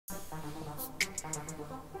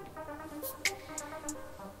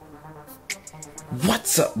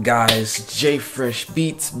What's up guys, Jfresh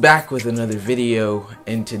Beats back with another video,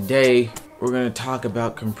 and today we're going to talk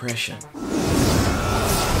about compression.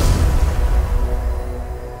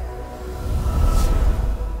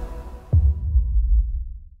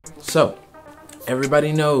 So,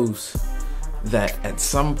 everybody knows that at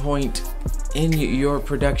some point in your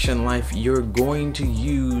production life you're going to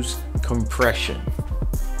use compression.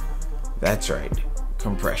 That's right,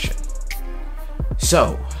 compression.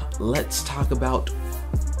 So, let's talk about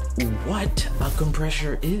what a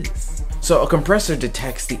compressor is. So a compressor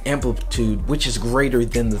detects the amplitude which is greater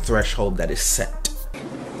than the threshold that is set.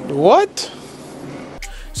 What?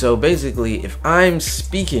 So basically, if I'm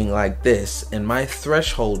speaking like this and my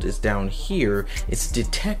threshold is down here, it's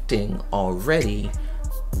detecting already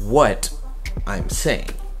what I'm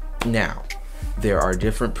saying. Now, there are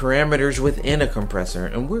different parameters within a compressor,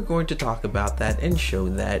 and we're going to talk about that and show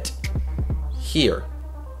that here.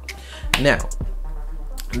 Now,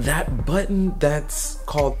 that button that's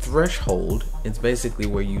called threshold is basically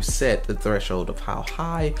where you set the threshold of how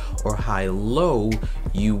high or how low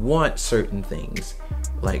you want certain things,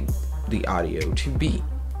 like the audio, to be.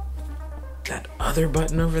 That other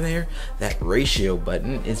button over there, that ratio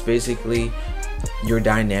button, is basically your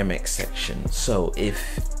dynamic section. So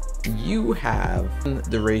if you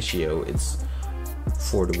have the ratio, it's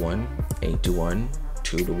 4:1, 8:1,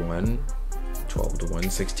 2:1, 12:1,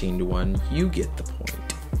 16:1, you get the point.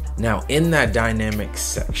 Now in that dynamic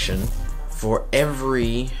section, for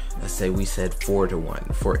every, let's say we said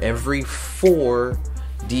 4:1, for every 4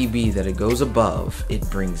 dB that it goes above, it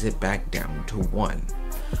brings it back down to 1.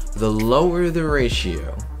 The lower the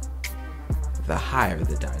ratio, the higher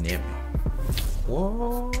the dynamic.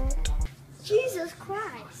 What? Jesus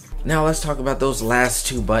Christ. Now let's talk about those last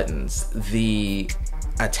two buttons, the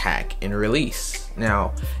attack and release.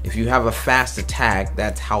 Now, if you have a fast attack,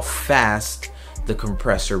 that's how fast the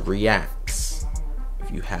compressor reacts.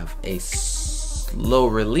 If you have a slow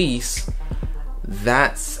release,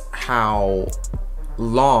 that's how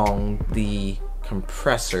long the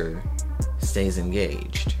compressor stays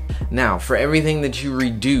engaged. Now, for everything that you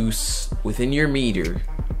reduce within your meter,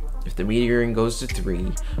 if the metering goes to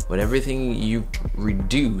 3, whatever thing you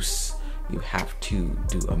reduce, you have to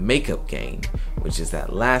do a makeup gain, which is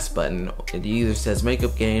that last button. It either says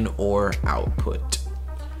makeup gain or output.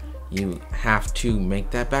 You have to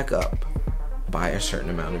make that back up by a certain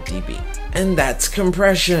amount of dB. And that's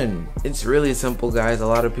compression. It's really simple, guys. A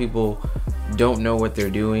lot of people don't know what they're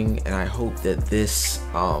doing, and I hope that this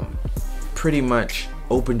pretty much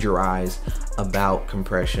opened your eyes about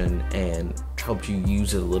compression and helped you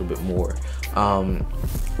use it a little bit more.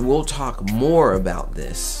 We'll talk more about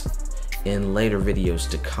this in later videos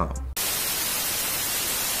to come.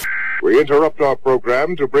 We interrupt our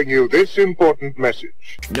program to bring you this important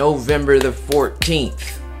message. November the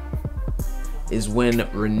 14th is when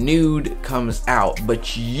Renewed comes out,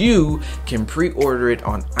 but you can pre-order it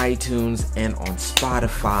on iTunes and on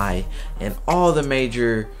Spotify and all the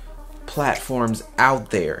major platforms out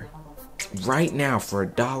there right now for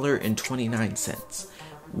 $1.29.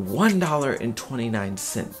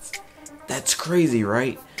 $1.29. That's crazy,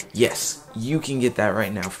 right? Yes, you can get that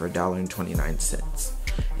right now for $1.29.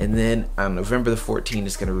 And then on November the 14th,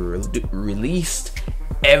 it's going to be released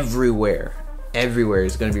everywhere. Everywhere.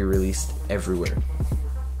 It's going to be released everywhere.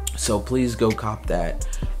 So please go cop that,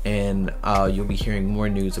 and you'll be hearing more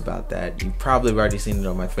news about that. You probably have already seen it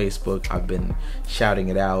on my Facebook. I've been shouting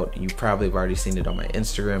it out. You probably have already seen it on my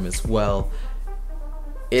Instagram as well.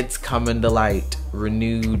 It's coming to light.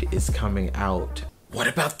 Renewed is coming out. What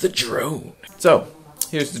about the drone? So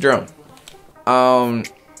here's the drone.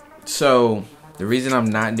 So the reason I'm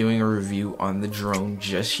not doing a review on the drone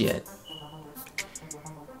just yet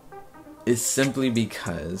is simply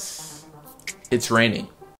because it's raining.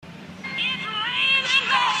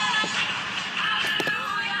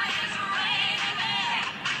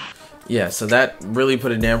 Yeah, so that really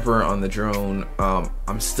put a damper on the drone.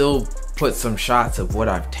 I'm still put some shots of what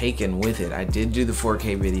I've taken with it. I did do the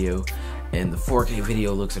 4K video, and the 4K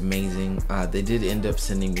video looks amazing. They did end up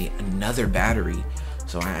sending me another battery,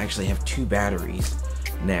 so I actually have 2 batteries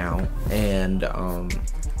now, and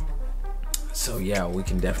so yeah, we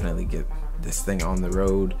can definitely get this thing on the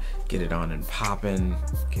road, get it on and popping,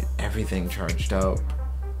 get everything charged up,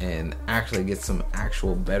 and actually get some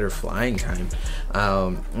actual better flying time.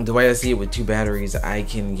 The way I see it, with 2 batteries, I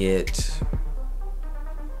can get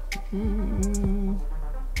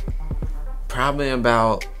probably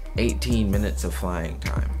about 18 minutes of flying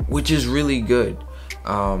time, which is really good.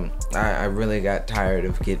 I really got tired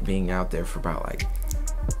of being out there for about like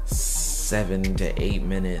 7 to 8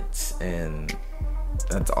 minutes, and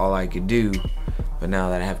that's all I could do. But now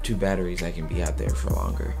that I have 2 batteries, I can be out there for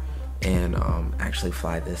longer and actually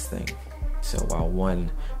fly this thing. So while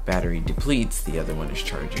one battery depletes, the other one is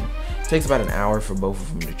charging. It takes about an hour for both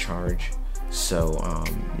of them to charge. So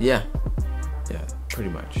yeah,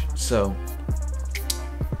 pretty much. So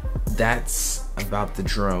that's about the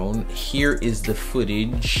drone. Here is the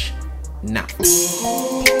footage now.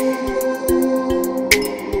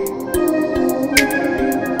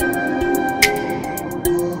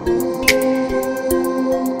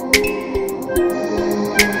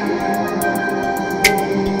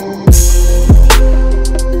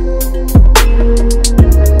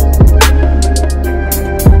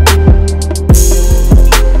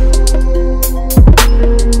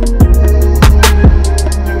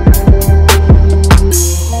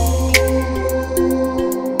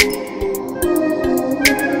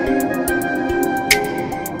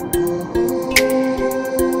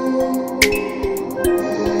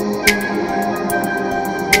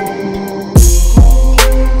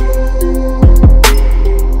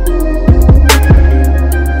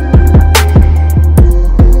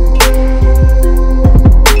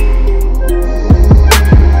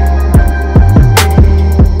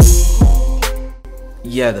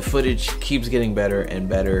 Yeah, the footage keeps getting better and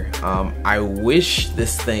better. I wish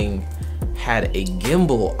this thing had a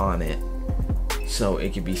gimbal on it so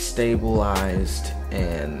it could be stabilized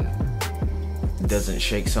and doesn't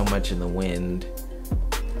shake so much in the wind.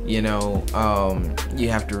 You know, you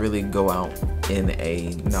have to really go out in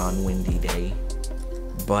a non-windy day.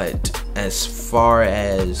 But as far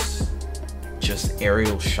as just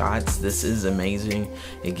aerial shots, this is amazing.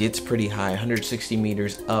 It gets pretty high, 160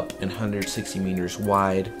 meters up and 160 meters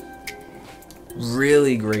wide.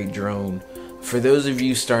 Really great drone. For those of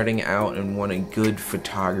you starting out and want a good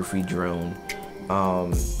photography drone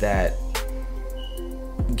that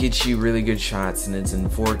gets you really good shots and it's in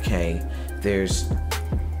 4K, there's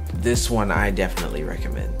this one I definitely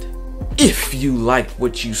recommend. If you like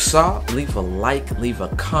what you saw, leave a like, leave a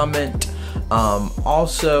comment.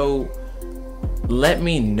 Also, let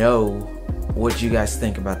me know what you guys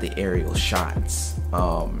think about the aerial shots.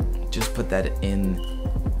 Just put that in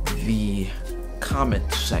the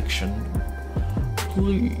comment section,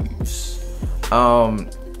 please.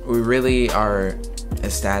 We really are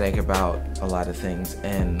ecstatic about a lot of things,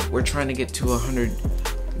 and we're trying to get to 100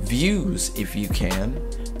 views if you can.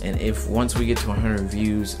 And if once we get to 100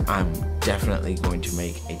 views, I'm definitely going to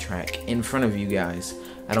make a track in front of you guys.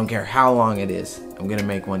 I don't care how long it is, I'm gonna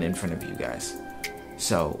make one in front of you guys.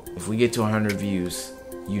 So if we get to 100 views,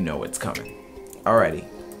 you know what's coming. Alrighty,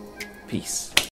 peace.